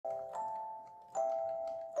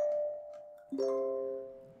Hello,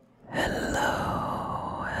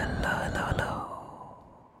 hello, hello, hello.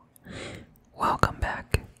 Welcome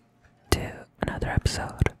back to another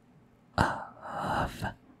episode of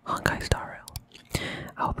Honkai Star Rail.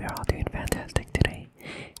 I hope you're all doing fantastic today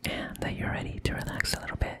and that you're ready to relax a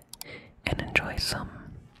little bit and enjoy some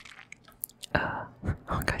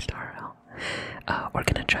Honkai Star Rail. We're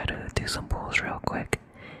gonna try to do some pulls real quick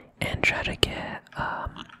and try to get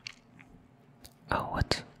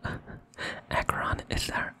what's Acheron? Is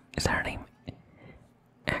that her name?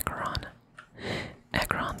 Acheron.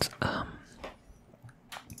 Acheron's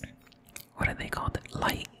what are they called?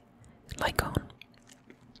 Light cone.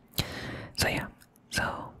 So yeah,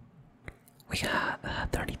 so we got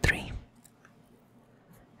 33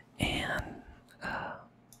 and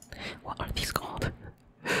what are these called?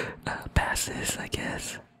 Passes, I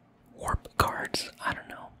guess. Warp cards, I don't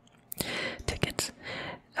know. Tickets.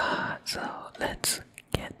 So let's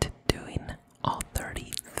get to doing all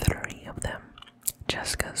 33 of them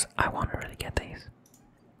just because I want to really get these.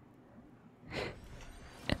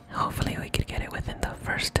 Hopefully we could get it within the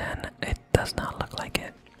first 10. It does not look like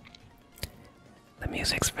it. The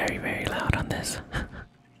music's very, very loud on this.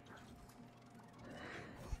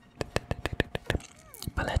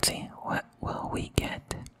 But let's see, what will we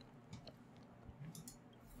get?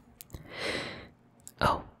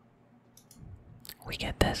 Oh, we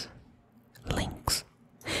get this. Links.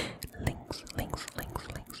 Links.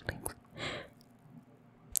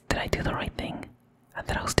 Did I do the right thing? I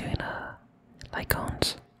thought I was doing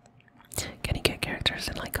Lycones. Can you get characters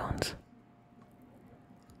in Lycones?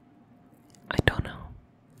 I don't know.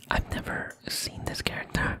 I've never seen this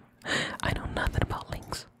character. I know nothing about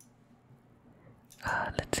links.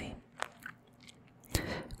 Let's see.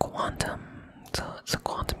 Quantum. So it's a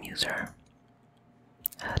quantum user.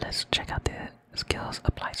 Let's check out the skills.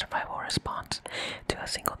 Apply survival response to a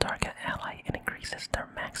single target ally and increases their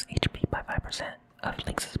max HP by 5% of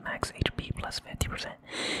Lynx's max HP plus 50%.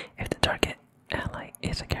 If the target ally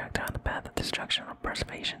is a character on the path of destruction or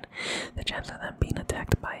preservation, the chance of them being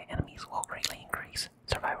attacked by enemies will greatly increase.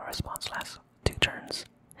 Survival response lasts 2 turns.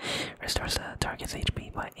 Restores the target's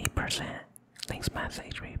HP by 8%. Lynx max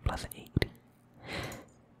HP plus 8.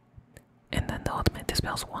 And then the ultimate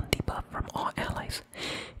dispels 1 debuff from all allies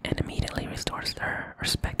and immediately restores their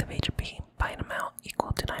respective HP by an amount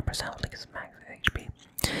equal to 9% of Lynx's max HP.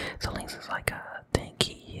 So Lynx is like a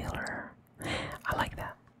tanky healer. I like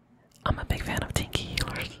that. I'm a big fan of tanky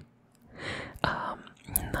healers.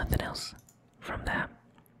 Nothing else from that.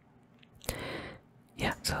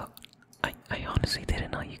 Yeah, so I honestly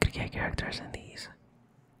didn't know you could get characters in these.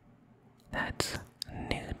 That's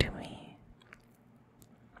new to me.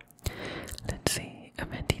 Let's see,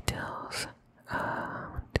 event details.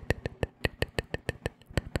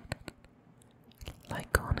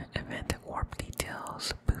 Like on event warp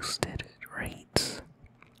details, boosted rates.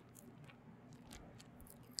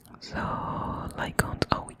 So, Lycones.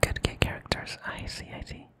 Oh, we could get characters. I see.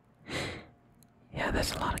 Yeah,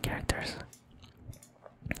 there's a lot of characters.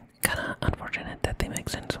 Kinda unfortunate that they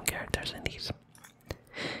mix in some characters in these.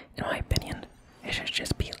 In my opinion, it should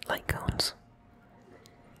just be Lycones.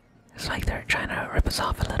 It's like they're trying to rip us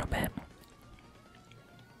off a little bit.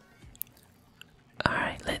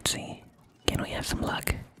 Alright, let's see. Can we have some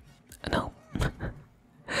luck? No.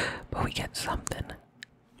 But we get something.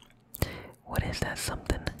 What is that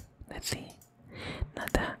something? Let's see.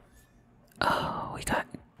 Not that. Oh, we got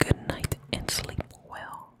goodnight and sleep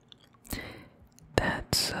well.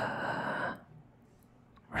 That's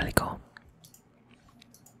really cool.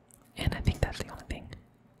 And I think that's the only thing.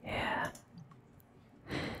 Yeah.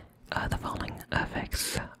 The following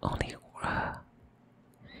affects only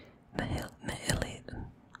nihility.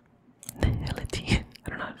 I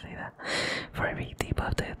don't know how to say that. For every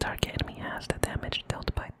debuff the target enemy has, the damage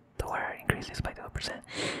dealt by the wearer increases by 2%,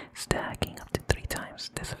 stacking up to 3 times.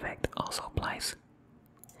 This effect also applies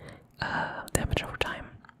damage over time.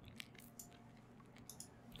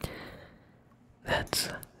 That's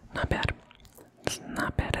not bad. It's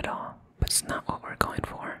not bad at all, but it's not what we're going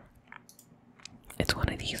for. It's one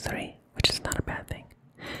of these 3, which is not a bad thing.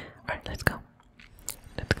 Alright, let's go.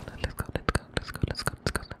 Let's go.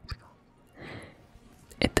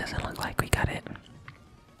 It doesn't look like we got it.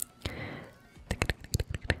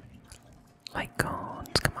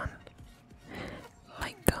 Lycones, come on.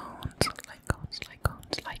 Lycones.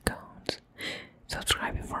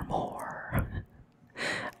 Subscribe for more.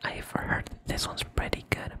 I've heard this one's pretty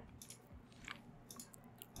good.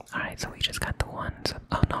 Alright, so we just got the ones.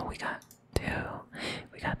 Oh no, we got 2.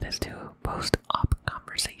 We got this too. Post-op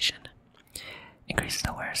conversation. Increases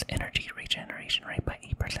the wearer's energy regeneration rate by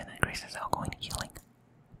 8%. Increases outgoing healing.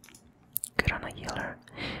 Good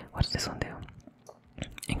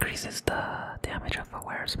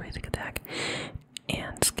HoYoverse basic attack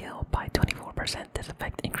and skill by 24%. This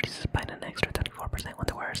effect increases by an extra 24% when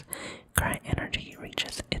the wearer's current energy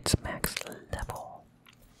reaches its max level.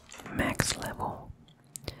 Max level.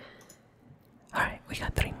 Alright, we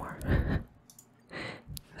got 3 more.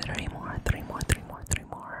 3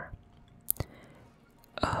 more.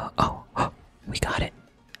 Oh, we got it.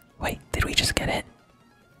 Wait, did we just get it?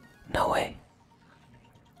 No way.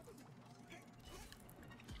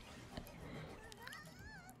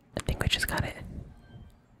 I think we just got it.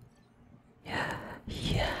 Yeah,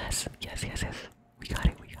 yes. We got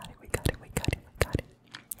it.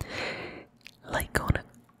 Lycona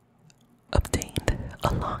obtained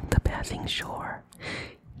along the passing shore.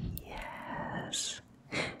 Yes.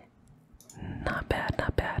 Not bad.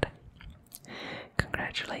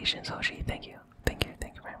 Congratulations, Hoshi. Thank you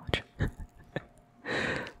very much.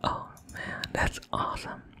 Oh man, that's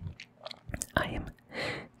awesome. I am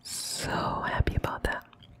so happy about that.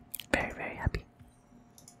 Very happy.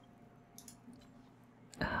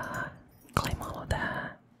 Claim all of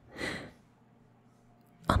that.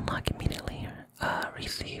 Unlock immediately.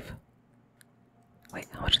 Receive. Wait,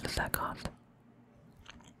 how much does that cost?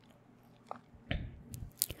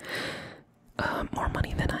 More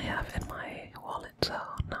money than I have in my wallet, so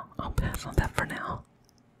no, I'll pass on that for now.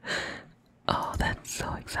 Oh, that's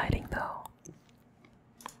so exciting though.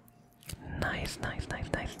 Nice.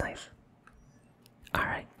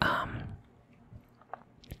 Alright,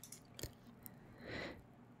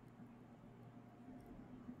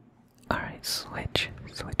 alright, switch.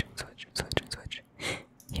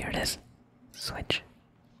 Here it is. Switch.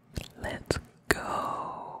 Let's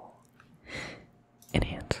go.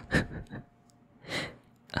 Enhance.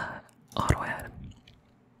 Auto add.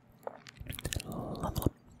 Level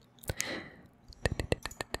up.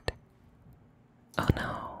 Oh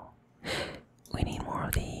no. We need more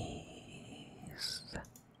of these.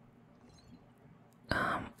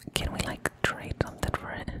 Can we like trade something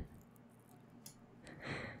for it?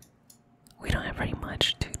 We don't have very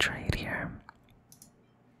much to trade here.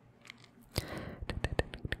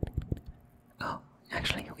 Oh,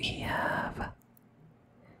 actually we have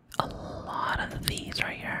a lot of these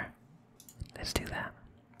right here. Let's do that.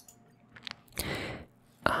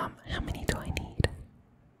 How many do I need?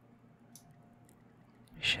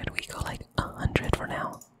 Should we go like 100 for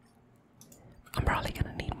now? I'm probably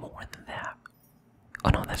gonna need more than that. Oh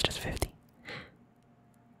no, that's just 50.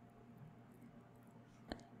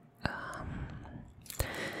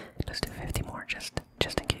 Let's do 50 more just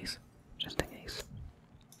in case.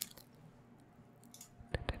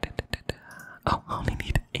 Oh, I only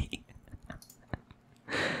need 8.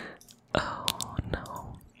 Oh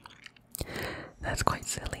no. That's quite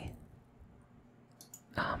silly.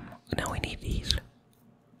 Now we need these.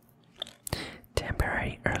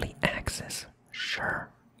 Temporary early access. Sure,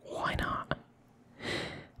 why not?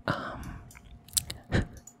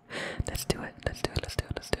 Let's do it.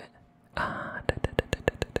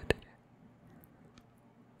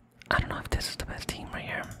 I don't know if this is the best team right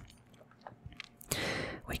here.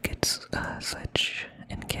 We could switch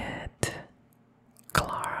and get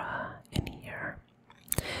Clara in here.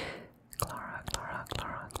 Clara.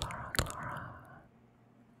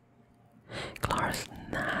 Clara's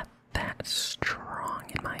not that strong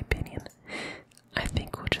in my opinion. I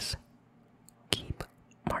think we'll just keep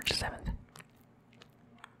March 7th.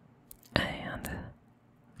 And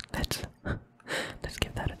let's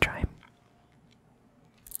give that a try.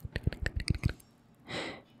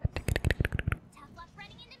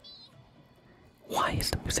 Why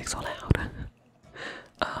is the music so loud?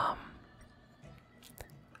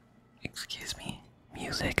 Excuse me,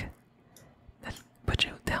 music. Let's put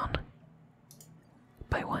you down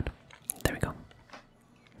by 1. There we go.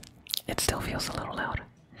 It still feels a little loud.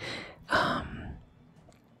 I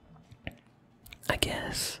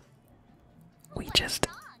guess we just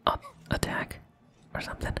attack or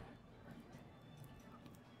something.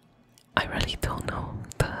 I really don't know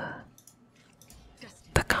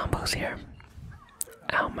the combos here.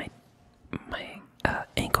 Ow, my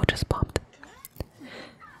ankle just popped.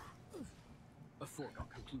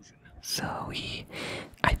 So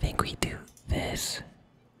I think we do this,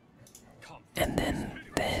 and then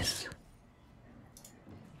this.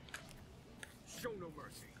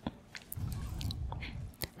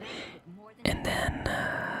 And then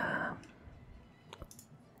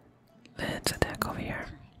let's attack over here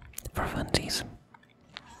for funsies.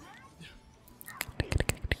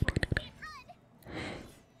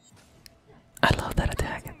 I love that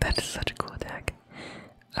attack. That is such a cool attack.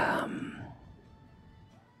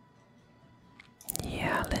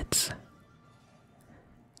 Yeah, let's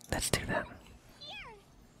do that.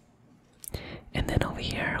 And then over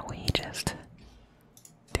here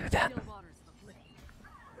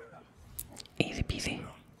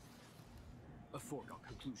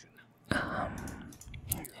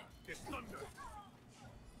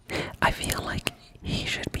I feel like he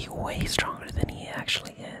should be way stronger than he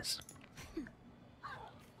actually is.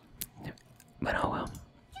 But oh well.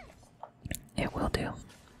 It will do.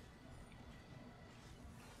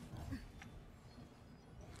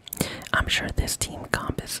 I'm sure this team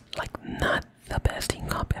comp is like not the best team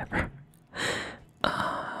comp ever.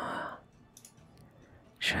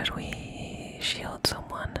 Should we shield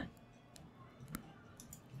someone?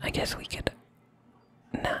 I guess we could.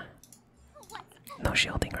 Nah. No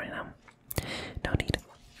shielding right now. No need.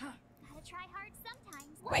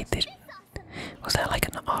 Wait, was that like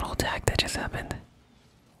an auto attack that just happened?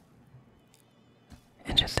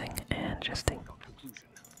 Interesting, interesting.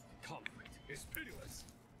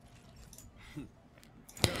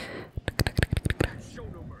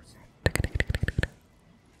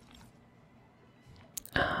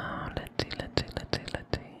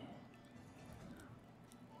 Let's see.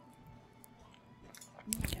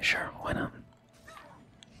 Sure, why not?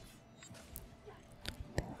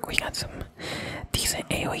 We got some decent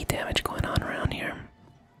AoE damage going on around here.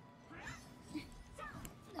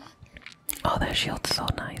 Oh, that shield's so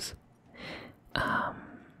nice.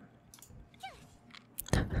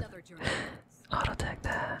 Auto attack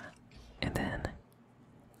that, and then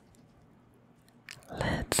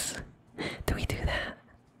let's. Do we do that?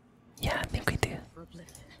 Yeah, I think we do.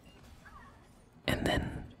 And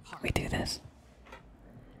then we do this.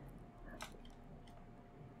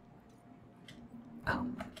 Oh.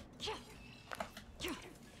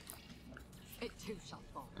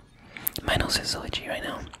 My nose is so itchy right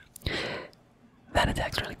now. That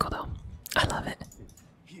attack's really cool though. I love it.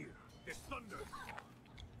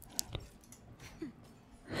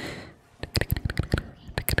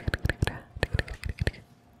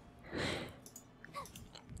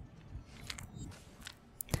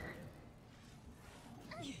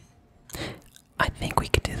 I think we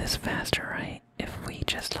could do this faster, right? If we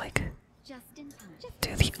just like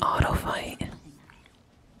do the auto fight.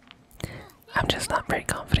 I'm just not very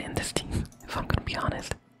confident in this team, if I'm gonna be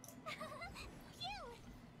honest.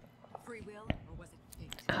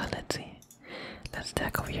 Let's see. Let's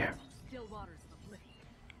attack over here.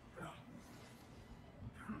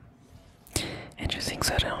 Interesting,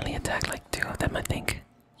 so I only attack like 2 of them, I think.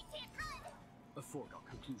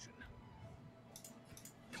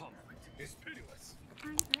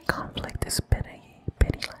 Conflict is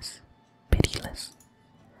pitiless. Pitiless.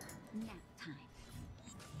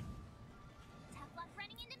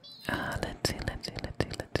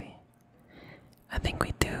 Let's see. I think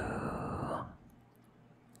we do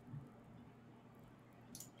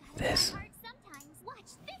this.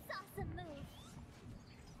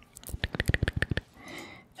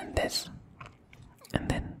 And this. And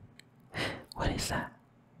then what is that?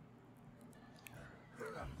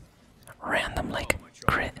 Random like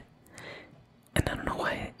crit. And I don't know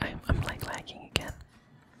why I'm like lagging again.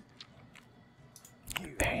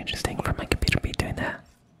 Very interesting for my computer to be doing that.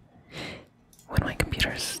 When my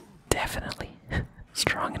computer is definitely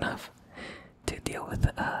strong enough to deal with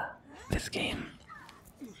this game.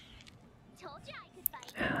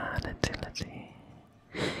 Let's see.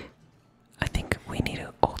 I think we need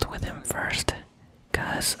to ult with him first,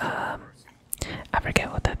 cause I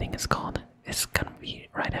forget what that thing is called. It's gonna be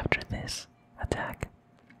right after this attack.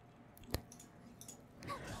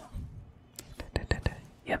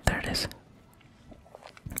 Yep, there it is.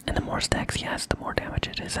 And the more stacks he has, the more damage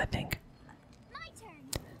it is, I think.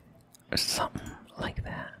 Or something like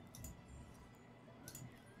that.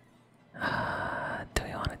 Do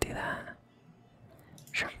we want to do that?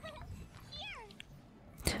 Sure.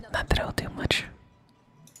 Not that it'll do much.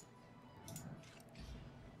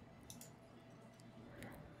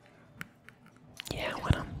 Yeah, why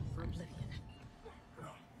not?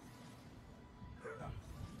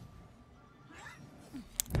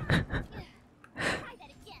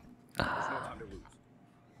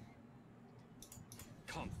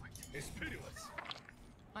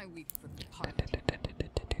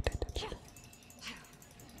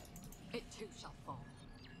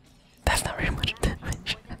 That's not very much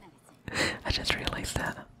damage. I just realized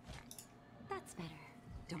that.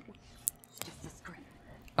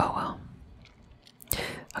 Oh well.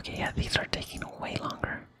 Okay, yeah, these are taking way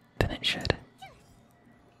longer than it should.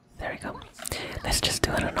 There we go. Let's just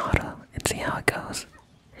do it on auto and see how it goes.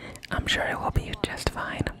 I'm sure it will be just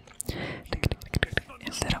fine.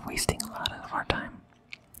 Instead of wasting a lot of our time.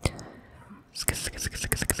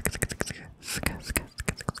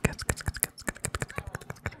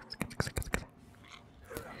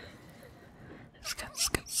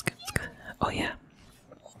 Oh yeah.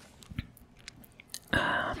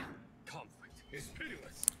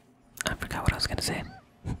 I forgot what I was gonna say.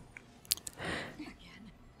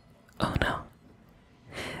 Oh no.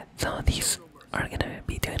 Some of these are gonna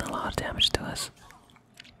be doing a lot of damage to us.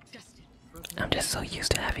 I'm just so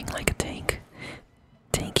used to having like a tank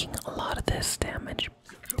tanking a lot of this damage.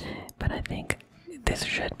 But I think this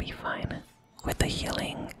should be fine with the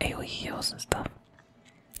healing AoE heals and stuff.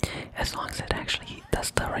 As long as it actually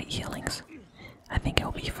does the right healings, I think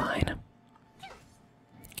it'll be fine.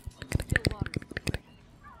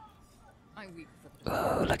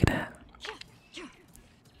 Oh, look at that.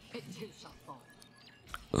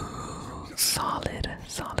 Ooh, solid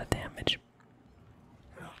damage.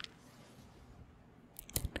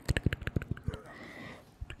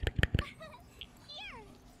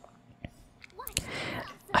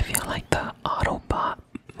 I feel like the Autobot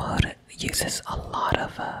mode uses a lot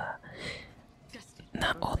of,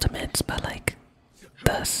 not ultimates, but like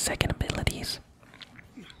the second abilities.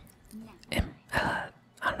 And, I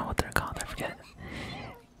don't know what they're called, I forget.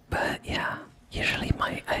 But yeah, usually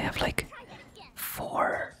I have like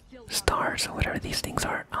 4 stars or whatever these things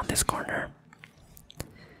are on this corner.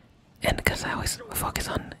 And because I always focus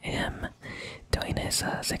on him doing his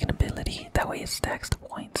second ability, that way it stacks the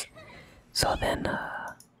points. So then,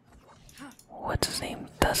 what's his name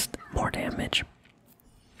does more damage.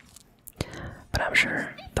 But I'm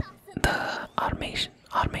sure the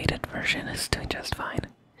automated version is doing just fine.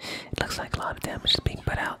 It looks like a lot of damage is being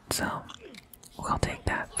put out, so we'll take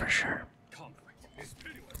that for sure.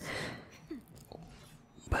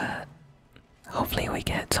 But hopefully we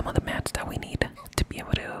get some of the mats that we need to be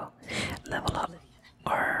able to level up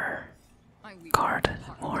our card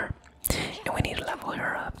more. And we need to level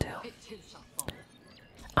her up too.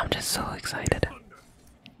 I'm just so excited.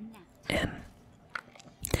 And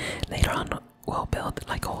later on we'll build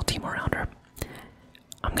like a whole team around her.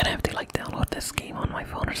 I'm gonna have to like download this game on my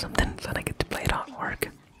phone or something so that I get to play it at work.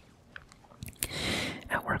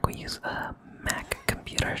 At work we use Mac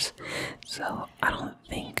computers, so I don't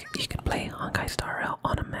think you can play Honkai Star Rail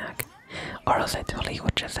on a Mac, or else I totally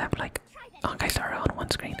would just have like Honkai Star Rail on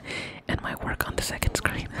one screen and my work on the second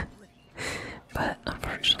screen. But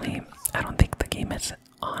unfortunately, I don't think the game is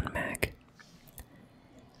on Mac.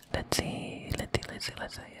 Let's see.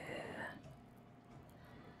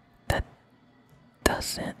 That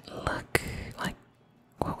doesn't look like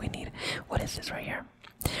what we need. What is this right here?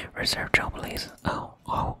 Reserve Trailblaze. Oh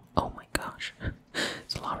my gosh.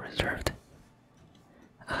 It's a lot reserved.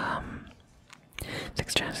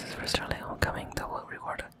 6 chances for Starlight Homecoming that will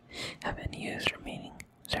reward have been used, remaining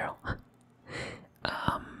 0.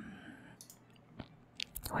 I'll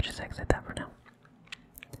just exit that for now.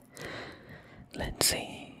 Let's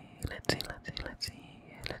see.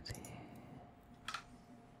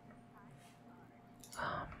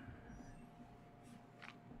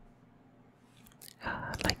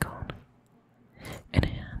 Lycone.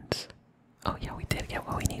 Enhance. Oh yeah, we did get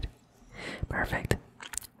what we need. Perfect.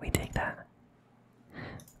 We take that.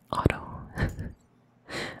 Auto.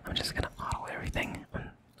 I'm just gonna auto everything.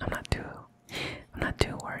 I'm not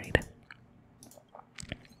too worried.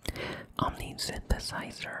 I'll need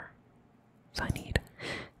synthesizer. So I need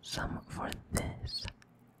some for this.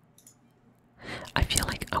 I feel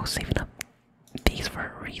like I was saving up these for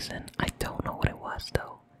a reason. I don't know what it was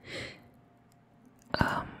though.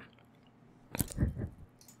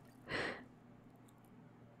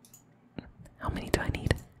 How many do I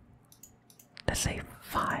need? Let's say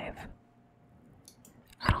 5.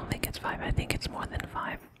 I don't think it's 5, I think it's more than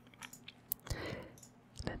 5.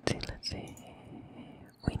 Let's see.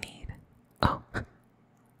 We need, oh,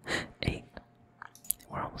 8.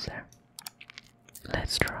 We're almost there.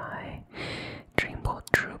 Let's try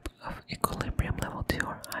Dreamboat Troop of Equilibrium level 2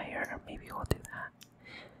 or higher. Maybe we'll do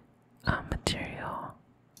that. Material.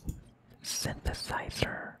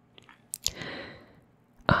 Synthesizer.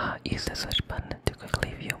 Use the switch button to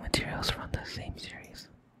quickly view materials from the same series.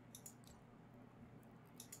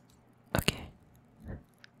 Okay.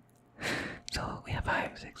 So we have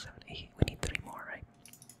 5, 6, 7, 8. We need 3 more, right?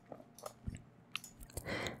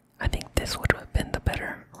 I think this would have been the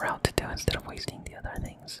better route to do instead of wasting the other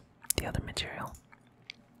things, the other material.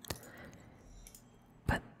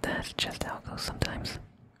 But that's just how it goes sometimes.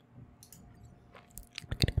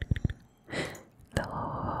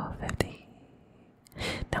 Level 50.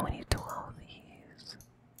 Now we need 12 of these.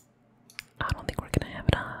 I don't think we're gonna have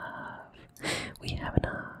enough. We have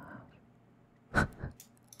enough.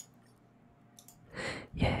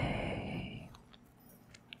 Yay.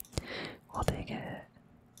 We'll take it.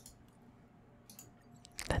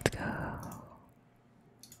 Let's go.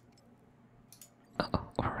 Uh-oh,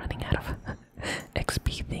 we're running out of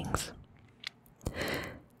XP things.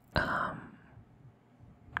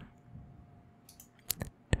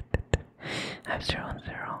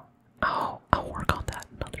 500. Oh, I'll work on that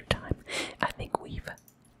another time. I think we've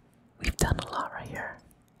done a lot right here.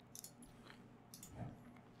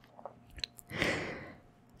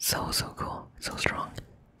 So cool, so strong.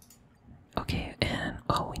 Okay, and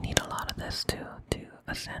oh, we need a lot of this to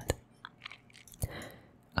ascend.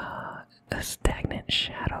 A stagnant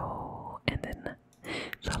shadow, and then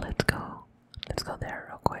so let's go there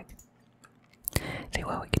real quick. See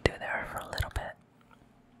what we could do there for a little bit.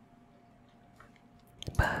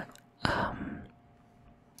 But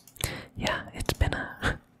yeah, it's been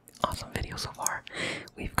a awesome video so far.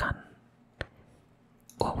 We've gotten,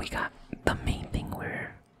 well, we got the main thing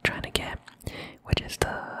we're trying to get, which is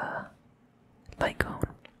the light cone.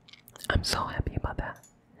 I'm so happy about that.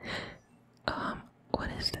 What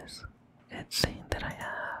is this? It's saying that I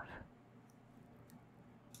have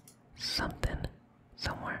something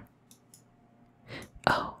somewhere.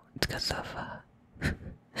 Oh, it's because of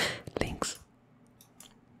links.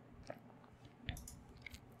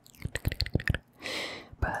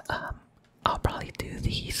 But I'll probably do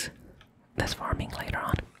this farming later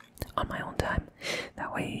on my own time.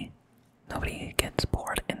 That way nobody gets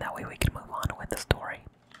bored, and that way we can move on with the story.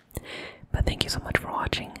 But thank you so much for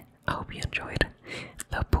watching. I hope you enjoyed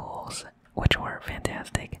the pools, which were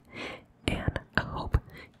fantastic, and I hope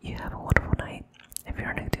you have a wonderful night. If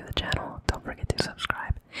you're new to the channel, don't forget to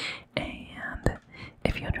subscribe, and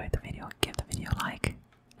if you enjoyed the video, give the video a like.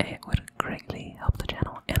 It would greatly help the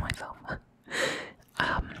channel and myself.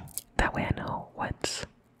 That way I know what's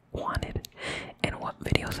wanted and what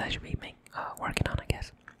videos I should be working on, I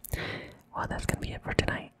guess. Well, that's gonna be it for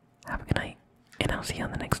tonight. Have a good night, and I'll see you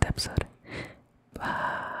on the next episode.